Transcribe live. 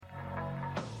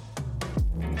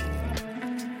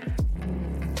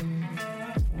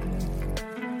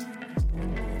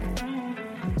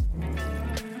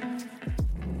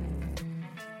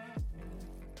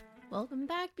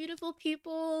Welcome back, beautiful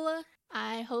people.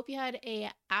 I hope you had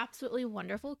a absolutely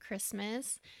wonderful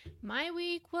Christmas. My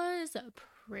week was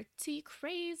pretty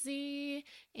crazy,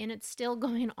 and it's still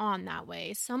going on that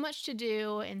way. So much to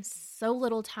do and so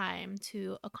little time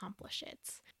to accomplish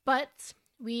it. But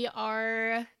we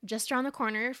are just around the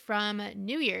corner from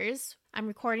New Year's. I'm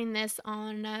recording this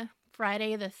on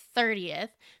Friday the 30th,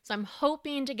 so I'm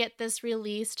hoping to get this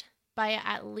released by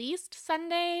at least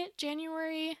Sunday,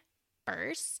 January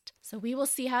 1st. So we will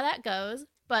see how that goes.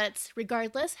 But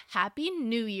regardless, Happy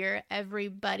New Year,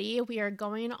 everybody. We are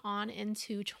going on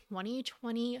into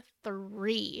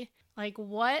 2023. Like,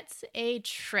 what a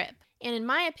trip. And in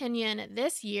my opinion,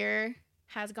 this year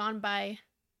has gone by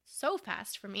so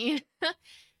fast for me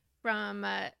from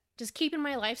just keeping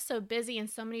my life so busy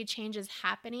and so many changes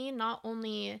happening, not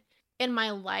only in my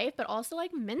life, but also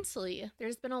like mentally.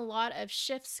 There's been a lot of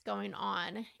shifts going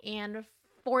on, and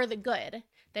for the good.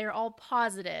 They're all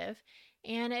positive,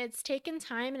 and it's taken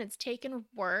time and it's taken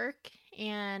work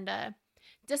and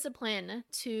discipline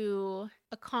to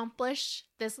accomplish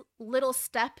this little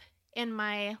step in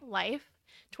my life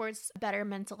towards better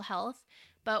mental health,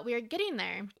 but we're getting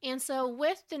there. And so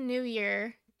with the new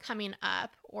year coming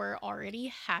up, or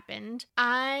already happened,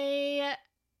 I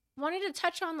wanted to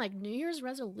touch on like New Year's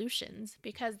resolutions,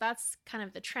 because that's kind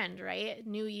of the trend, right?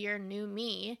 New year, new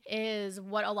me is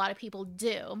what a lot of people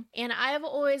do. And I've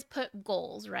always put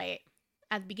goals, right?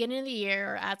 At the beginning of the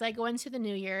year, or as I go into the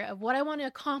new year, of what I want to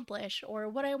accomplish or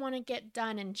what I want to get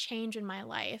done and change in my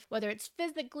life, whether it's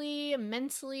physically,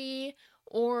 mentally,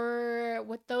 or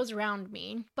with those around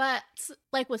me. But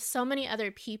like with so many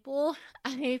other people,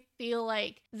 I feel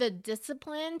like the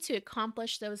discipline to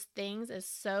accomplish those things is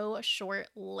so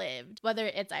short-lived. Whether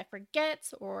it's I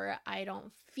forget, or I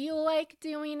don't feel like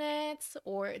doing it,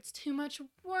 or it's too much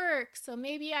work, so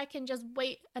maybe I can just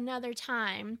wait another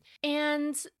time.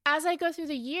 And as I go through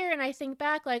the year and I think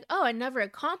back like, oh, I never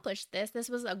accomplished this. This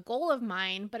was a goal of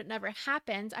mine, but it never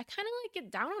happened. I kind of like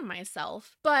get down on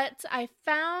myself. But I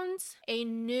found a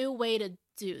new way to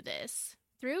do this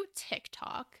through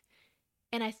TikTok.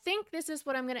 And I think this is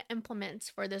what I'm going to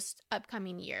implement for this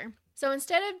upcoming year. So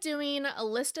instead of doing a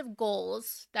list of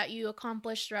goals that you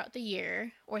accomplish throughout the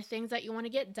year, or things that you want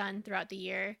to get done throughout the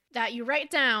year that you write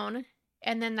down,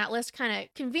 and then that list kind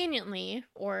of conveniently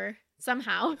or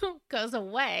somehow goes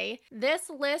away, this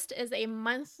list is a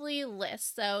monthly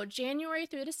list. So January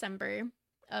through December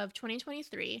of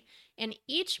 2023, and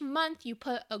each month you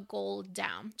put a goal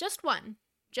down. Just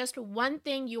one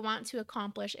thing you want to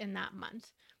accomplish in that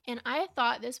month. And I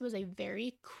thought this was a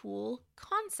very cool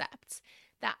concept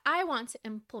that I want to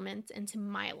implement into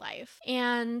my life.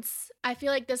 And I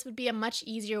feel like this would be a much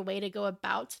easier way to go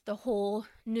about the whole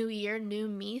new year, new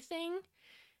me thing,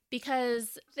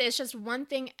 because it's just one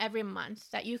thing every month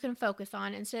that you can focus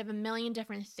on instead of a million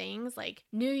different things like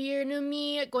new year, new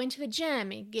me, going to the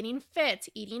gym, getting fit,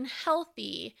 eating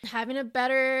healthy, having a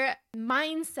better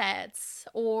mindset,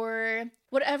 or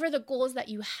whatever the goals that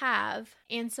you have.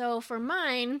 And so for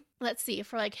mine, let's see,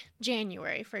 for like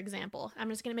January, for example, I'm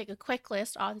just going to make a quick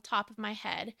list off the top of my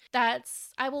head that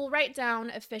I will write down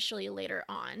officially later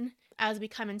on as we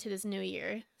come into this new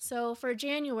year. So for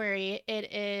January,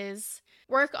 it is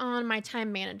work on my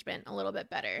time management a little bit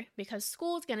better, because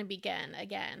school is going to begin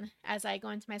again as I go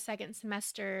into my second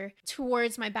semester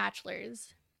towards my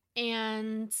bachelor's.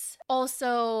 And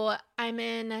also, I'm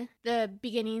in the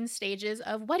beginning stages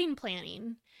of wedding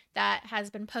planning that has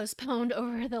been postponed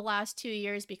over the last 2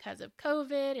 years because of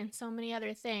COVID and so many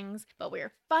other things, but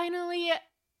we're finally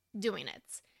doing it.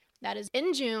 That is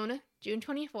in June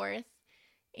 24th.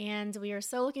 And we are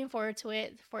so looking forward to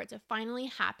it, for it to finally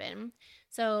happen.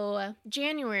 So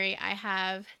January, I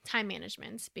have time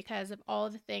management because of all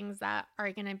the things that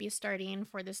are going to be starting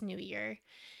for this new year.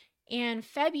 And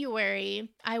February,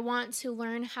 I want to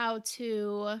learn how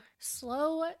to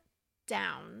slow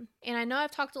down. And I know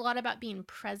I've talked a lot about being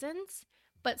present,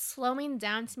 but slowing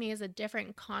down to me is a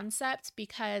different concept,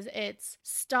 because it's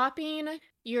stopping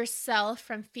yourself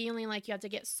from feeling like you have to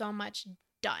get so much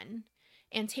done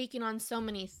and taking on so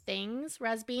many things,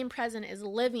 whereas being present is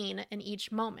living in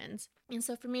each moment. And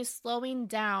so for me, slowing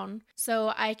down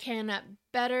so I can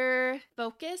better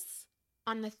focus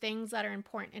on the things that are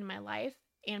important in my life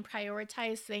and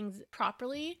prioritize things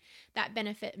properly that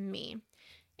benefit me.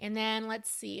 And then let's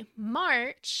see,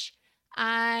 March,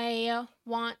 I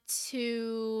want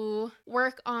to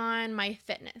work on my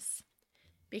fitness,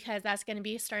 because that's going to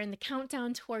be starting the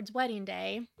countdown towards wedding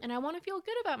day. And I want to feel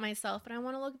good about myself, and I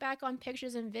want to look back on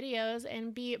pictures and videos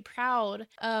and be proud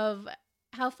of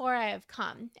how far I have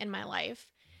come in my life.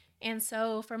 And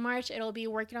so for March, it'll be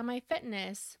working on my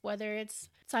fitness, whether it's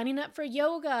signing up for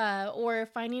yoga or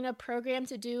finding a program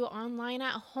to do online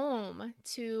at home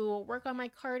to work on my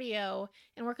cardio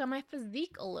and work on my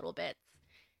physique a little bit.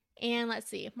 And let's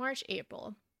see, March,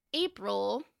 April.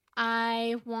 April,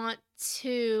 I want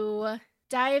to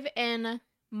dive in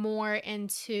more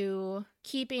into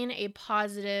keeping a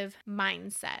positive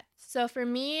mindset. So for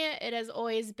me, it has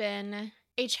always been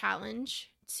a challenge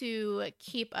to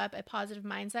keep up a positive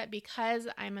mindset because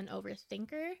I'm an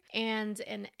overthinker and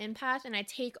an empath, and I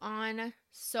take on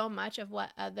so much of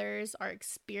what others are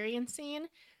experiencing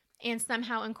and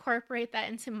somehow incorporate that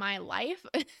into my life.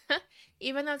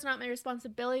 Even though it's not my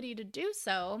responsibility to do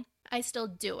so, I still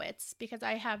do it because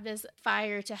I have this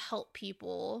fire to help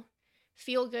people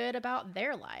feel good about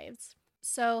their lives.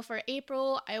 So for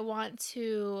April, I want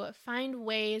to find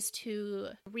ways to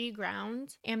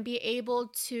reground and be able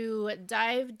to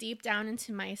dive deep down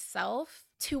into myself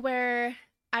to where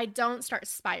I don't start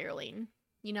spiraling.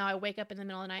 You know, I wake up in the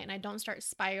middle of the night and I don't start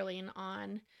spiraling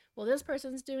on, well, this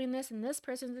person's doing this and this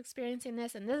person's experiencing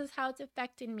this and this is how it's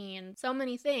affecting me and so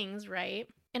many things, right?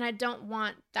 And I don't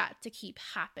want that to keep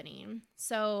happening.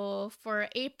 So for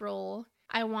April,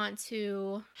 I want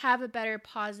to have a better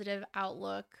positive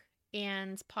outlook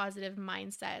and positive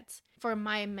mindset for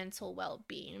my mental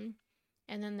well-being.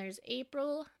 And then there's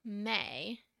April,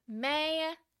 May.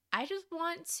 May, I just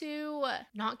want to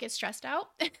not get stressed out.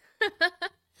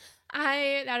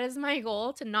 That is my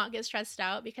goal, to not get stressed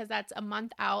out, because that's a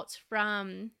month out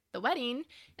from the wedding.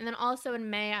 And then also in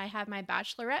May, I have my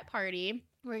bachelorette party.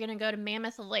 We're going to go to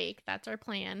Mammoth Lake. That's our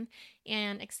plan.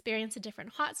 And experience the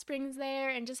different hot springs there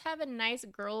and just have a nice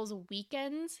girls'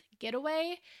 weekend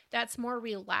getaway that's more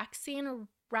relaxing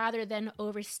rather than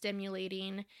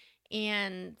overstimulating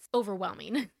and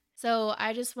overwhelming. So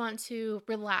I just want to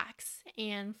relax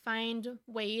and find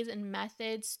ways and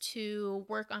methods to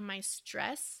work on my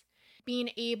stress,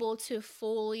 being able to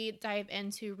fully dive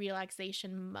into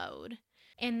relaxation mode.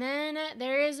 And then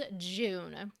there is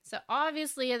June. So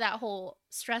obviously that whole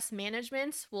stress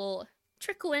management will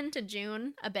trickle into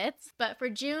June a bit. But for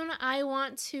June, I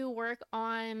want to work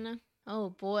on,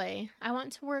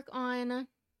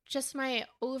 just my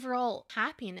overall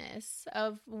happiness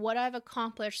of what I've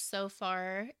accomplished so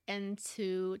far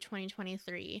into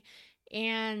 2023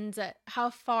 and how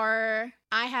far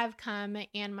I have come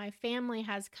and my family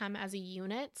has come as a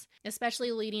unit,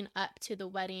 especially leading up to the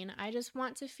wedding. I just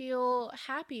want to feel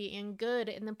happy and good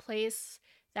in the place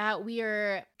that we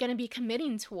are going to be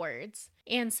committing towards.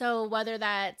 And so whether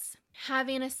that's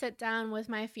having a sit down with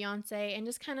my fiance and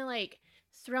just kind of like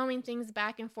throwing things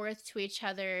back and forth to each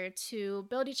other to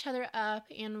build each other up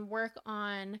and work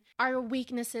on our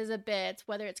weaknesses a bit,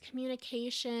 whether it's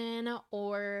communication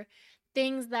or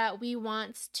things that we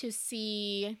want to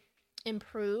see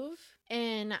improve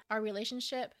in our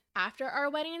relationship after our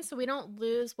wedding, so we don't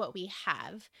lose what we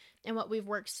have and what we've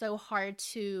worked so hard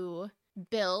to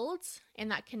build,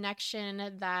 and that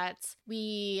connection that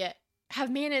we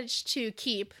have managed to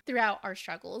keep throughout our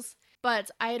struggles.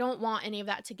 But I don't want any of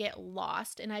that to get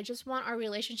lost, and I just want our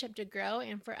relationship to grow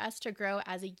and for us to grow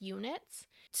as a unit,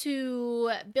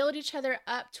 to build each other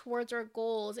up towards our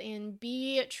goals and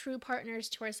be true partners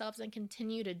to ourselves and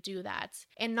continue to do that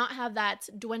and not have that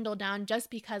dwindle down just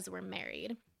because we're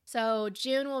married. So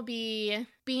June will be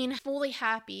being fully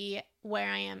happy where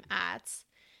I am at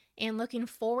and looking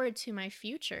forward to my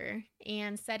future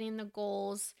and setting the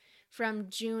goals from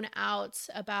June out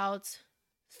about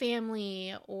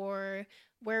family or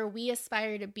where we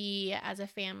aspire to be as a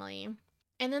family.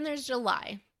 And then there's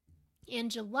July.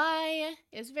 And July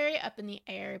is very up in the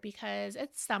air because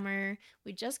it's summer.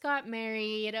 We just got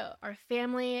married. Our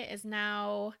family is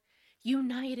now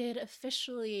united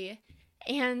officially.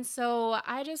 And so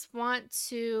I just want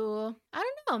to, I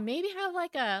don't know, maybe have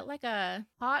like a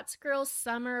hot girl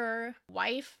summer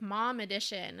wife mom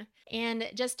edition and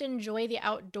just enjoy the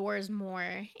outdoors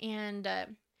more and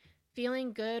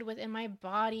feeling good within my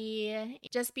body,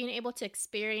 just being able to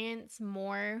experience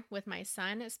more with my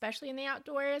son, especially in the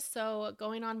outdoors. So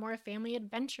going on more family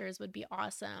adventures would be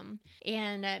awesome.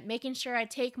 And making sure I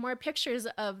take more pictures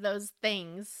of those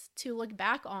things to look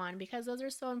back on because those are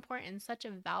so important, such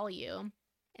a value.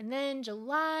 And then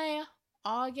July,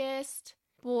 August,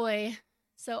 boy.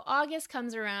 So August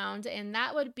comes around and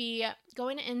that would be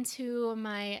going into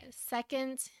my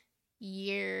second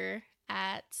year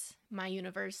at my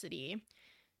university.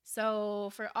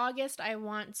 So for August, I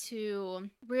want to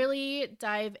really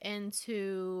dive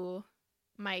into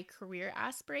my career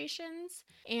aspirations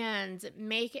and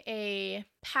make a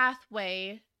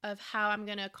pathway of how I'm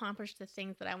going to accomplish the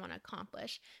things that I want to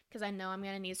accomplish. Because I know I'm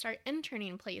going to need to start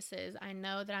interning places. I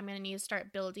know that I'm going to need to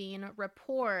start building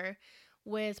rapport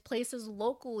with places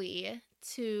locally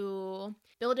to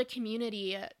build a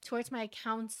community towards my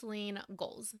counseling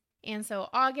goals. And so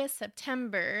August,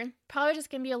 September, probably just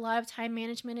going to be a lot of time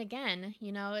management again.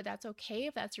 You know, that's okay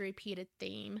if that's a repeated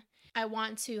theme. I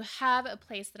want to have a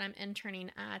place that I'm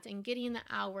interning at and getting the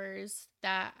hours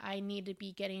that I need to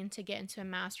be getting to get into a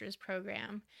master's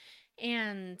program.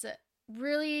 And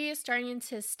really starting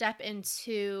to step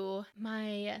into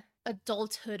my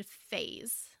adulthood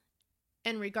phase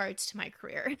in regards to my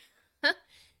career.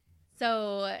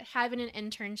 So having an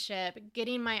internship,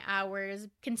 getting my hours,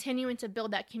 continuing to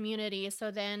build that community. So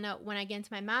then when I get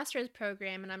into my master's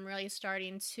program and I'm really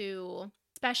starting to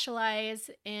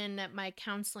specialize in my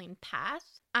counseling path,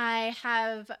 I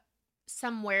have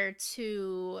somewhere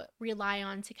to rely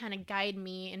on to kind of guide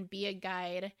me and be a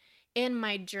guide in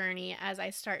my journey as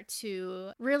I start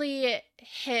to really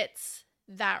hit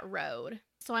that road.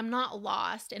 So I'm not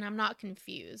lost and I'm not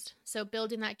confused. So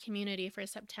building that community for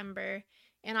September.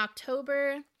 In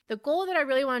October, the goal that I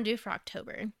really want to do for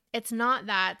October, it's not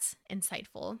that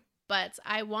insightful, but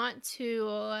I want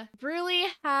to really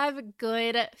have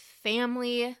good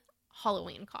family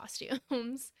Halloween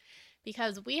costumes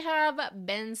because we have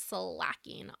been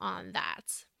slacking on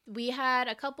that. We had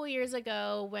a couple years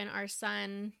ago when our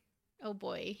son, oh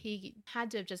boy, he had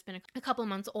to have just been a couple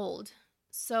months old.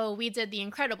 So we did The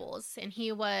Incredibles, and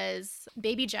he was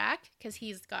Baby Jack because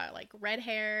he's got like red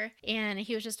hair and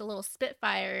he was just a little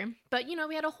spitfire. But you know,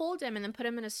 we had to hold him and then put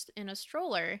him in a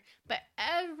stroller. But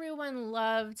everyone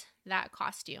loved that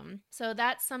costume. So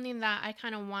that's something that I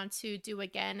kind of want to do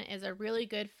again, is a really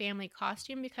good family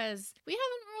costume, because we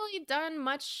haven't really done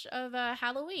much of a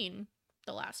Halloween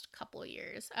the last couple of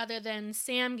years, other than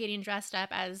Sam getting dressed up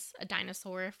as a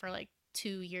dinosaur for like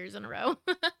 2 years in a row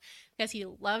because he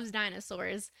loves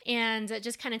dinosaurs, and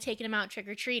just kind of taking him out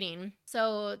trick-or-treating.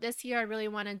 So this year I really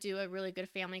want to do a really good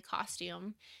family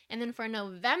costume. And then for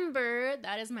November,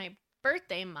 that is my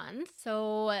birthday month.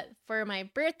 So for my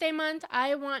birthday month,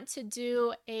 I want to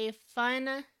do a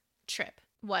fun trip.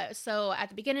 So at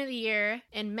the beginning of the year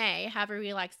in May, have a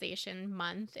relaxation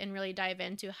month and really dive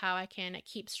into how I can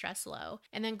keep stress low.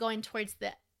 And then going towards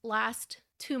the last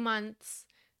 2 months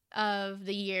of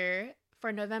the year,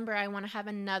 for November, I want to have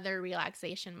another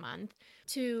relaxation month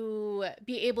to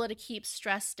be able to keep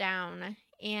stress down.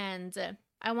 And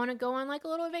I want to go on like a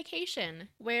little vacation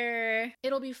where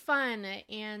it'll be fun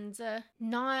and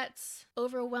not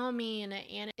overwhelming,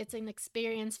 and it's an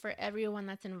experience for everyone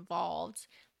that's involved.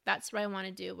 That's what I want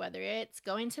to do, whether it's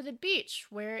going to the beach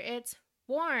where it's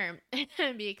warm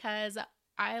because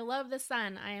I love the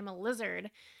sun. I am a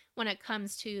lizard when it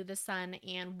comes to the sun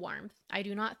and warmth. I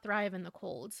do not thrive in the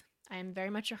cold. I am very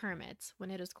much a hermit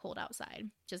when it is cold outside,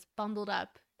 just bundled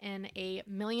up in a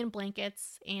million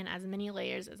blankets and as many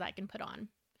layers as I can put on.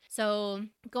 So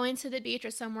going to the beach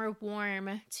or somewhere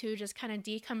warm to just kind of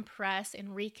decompress and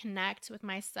reconnect with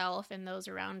myself and those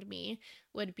around me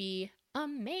would be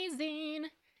amazing.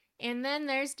 And then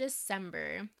there's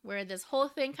December, where this whole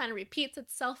thing kind of repeats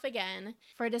itself again.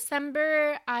 For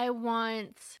December, I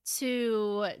want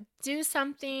to do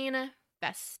something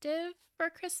festive for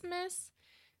Christmas,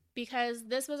 because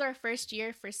this was our first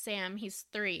year for Sam, he's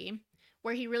 3,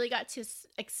 where he really got to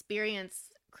experience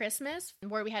Christmas,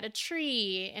 where we had a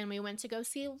tree and we went to go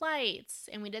see lights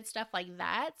and we did stuff like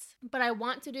that. But I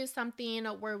want to do something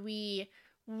where we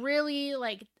really,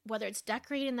 like, whether it's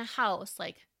decorating the house,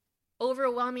 like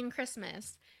overwhelming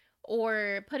Christmas,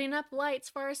 or putting up lights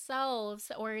for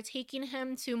ourselves, or taking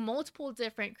him to multiple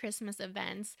different Christmas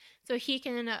events so he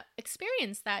can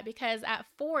experience that, because at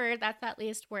 4, that's at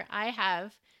least where I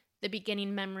have the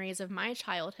beginning memories of my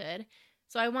childhood.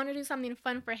 So I want to do something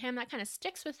fun for him that kind of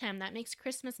sticks with him, that makes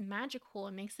Christmas magical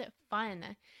and makes it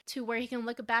fun, to where he can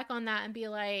look back on that and be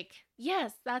like,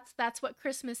 yes, that's what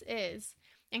Christmas is.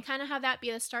 And kind of have that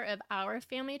be the start of our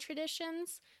family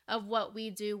traditions of what we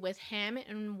do with him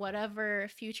and whatever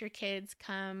future kids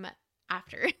come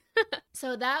after.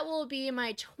 So that will be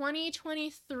my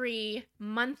 2023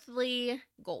 monthly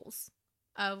goals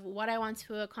of what I want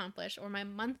to accomplish, or my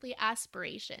monthly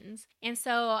aspirations. And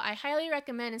so I highly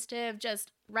recommend, instead of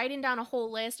just writing down a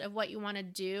whole list of what you want to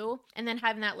do and then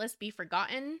having that list be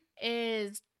forgotten,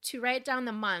 is to write down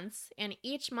the months, and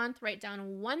each month write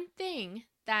down one thing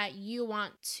that you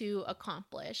want to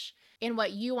accomplish and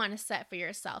what you want to set for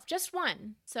yourself. Just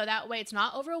one. So that way it's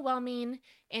not overwhelming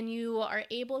and you are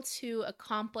able to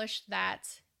accomplish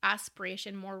that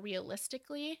aspiration more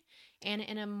realistically and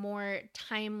in a more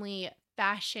timely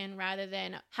fashion rather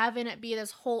than having it be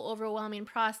this whole overwhelming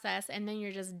process and then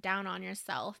you're just down on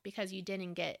yourself because you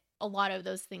didn't get a lot of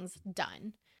those things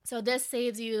done. So this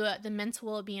saves you the mental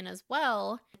well-being as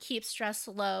well, keeps stress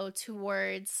low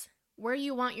towards where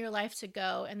you want your life to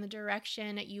go and the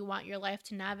direction you want your life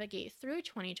to navigate through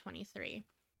 2023.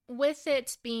 With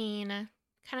it being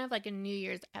kind of like a New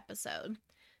Year's episode,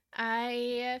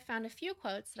 I found a few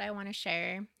quotes that I want to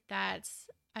share that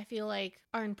I feel like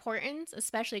are important,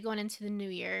 especially going into the new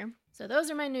year. So those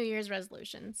are my New Year's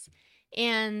resolutions.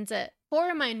 And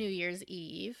for my New Year's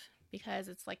Eve, because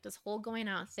it's like this whole going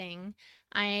out thing,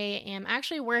 I am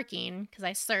actually working because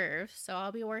I serve. So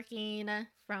I'll be working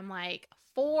from like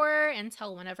 4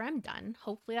 until whenever I'm done.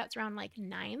 Hopefully that's around like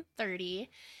 9:30.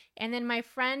 And then my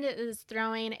friend is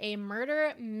throwing a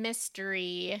murder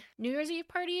mystery New Year's Eve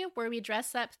party where we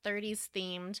dress up 30s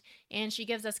themed, and she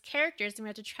gives us characters and we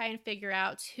have to try and figure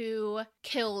out who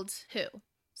killed who.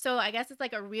 So I guess it's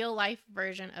like a real life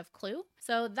version of Clue.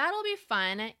 So that'll be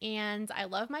fun, and I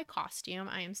love my costume.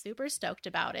 I am super stoked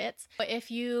about it. But if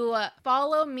you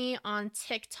follow me on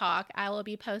TikTok, I will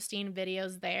be posting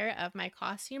videos there of my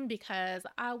costume because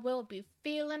I will be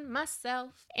feeling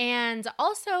myself. And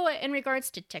also in regards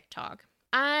to TikTok,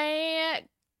 I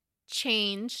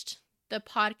changed the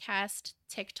podcast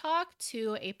TikTok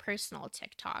to a personal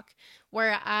TikTok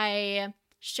where I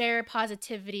share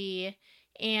positivity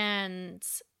and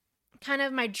kind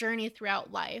of my journey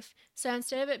throughout life. So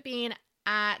instead of it being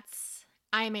at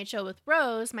IMHO with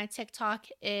Rose, my TikTok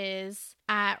is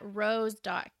at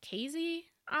rose.casey,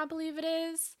 I believe it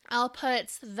is. I'll put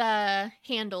the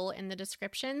handle in the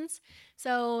descriptions.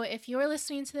 So if you're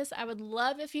listening to this, I would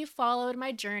love if you followed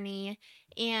my journey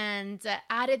and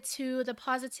added to the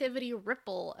positivity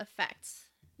ripple effect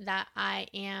that I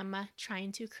am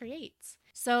trying to create.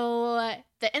 So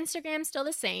the Instagram's still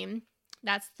the same.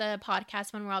 That's the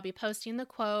podcast one where I'll be posting the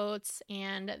quotes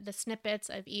and the snippets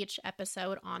of each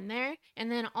episode on there.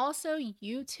 And then also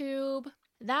YouTube.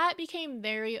 That became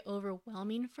very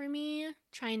overwhelming for me,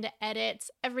 trying to edit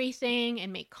everything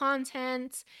and make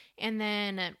content and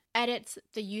then edit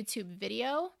the YouTube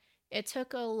video. It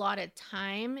took a lot of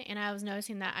time, and I was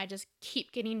noticing that I just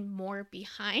keep getting more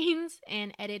behind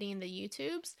in editing the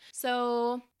YouTubes.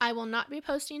 So I will not be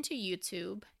posting to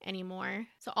YouTube anymore.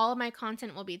 So all of my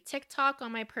content will be TikTok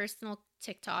on my personal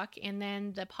TikTok and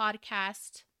then the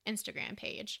podcast Instagram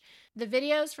page. The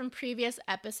videos from previous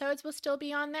episodes will still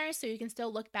be on there, so you can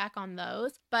still look back on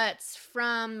those. But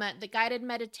from the guided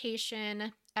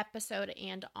meditation episode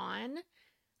and on,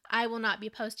 I will not be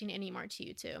posting anymore to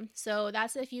YouTube. So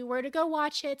that's if you were to go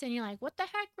watch it and you're like, what the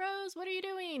heck, Rose? What are you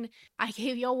doing? I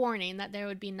gave you a warning that there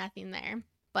would be nothing there.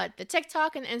 But the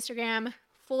TikTok and the Instagram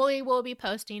fully will be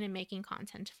posting and making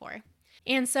content for.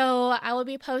 And so I will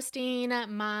be posting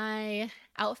my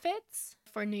outfits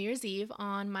for New Year's Eve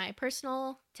on my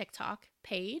personal TikTok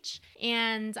page.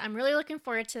 And I'm really looking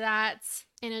forward to that.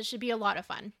 And it should be a lot of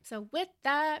fun. So with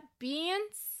that being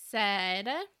said,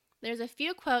 there's a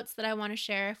few quotes that I want to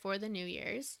share for the New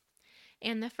Year's.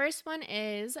 And the first one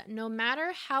is, no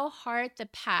matter how hard the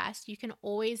past, you can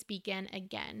always begin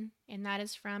again. And that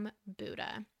is from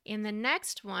Buddha. And the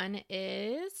next one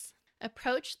is,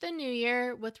 approach the new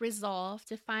year with resolve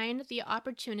to find the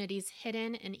opportunities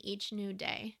hidden in each new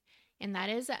day. And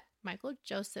that is Michael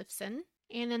Josephson.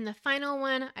 And then the final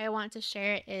one I want to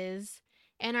share is,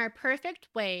 in our perfect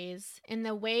ways, in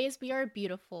the ways we are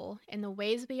beautiful, in the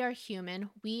ways we are human,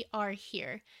 we are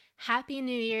here. Happy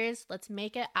New Year's, let's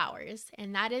make it ours.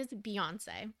 And that is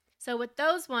Beyonce. So with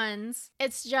those ones,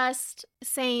 it's just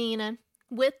saying,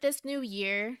 with this new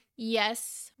year,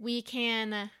 yes, we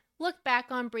can look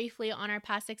back on briefly on our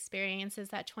past experiences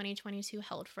that 2022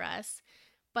 held for us.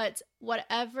 But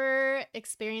whatever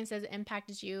experiences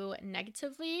impacted you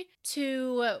negatively,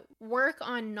 to work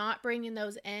on not bringing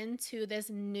those into this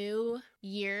new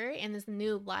year and this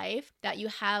new life that you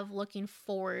have looking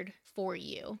forward for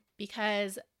you.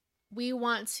 Because we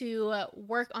want to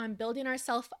work on building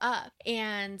ourselves up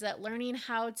and learning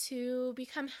how to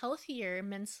become healthier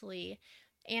mentally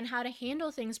and how to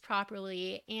handle things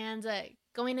properly and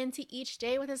going into each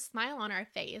day with a smile on our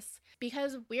face.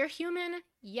 Because we're human,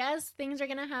 yes, things are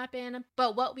going to happen,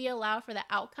 but what we allow for the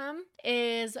outcome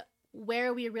is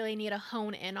where we really need to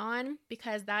hone in on,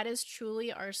 because that is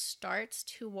truly our start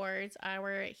towards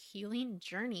our healing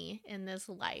journey in this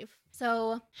life.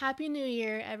 So Happy New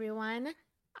Year, everyone.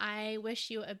 I wish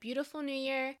you a beautiful new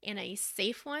year and a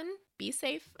safe one. Be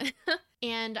safe.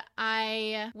 And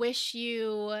I wish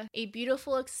you a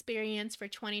beautiful experience for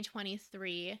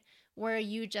 2023 where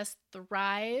you just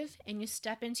thrive and you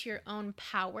step into your own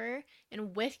power.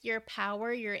 And with your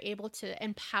power, you're able to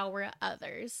empower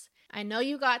others. I know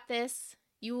you got this.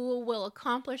 You will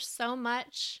accomplish so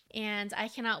much. And I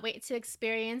cannot wait to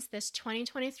experience this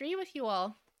 2023 with you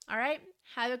all. All right.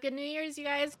 Have a good New Year's, you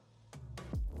guys.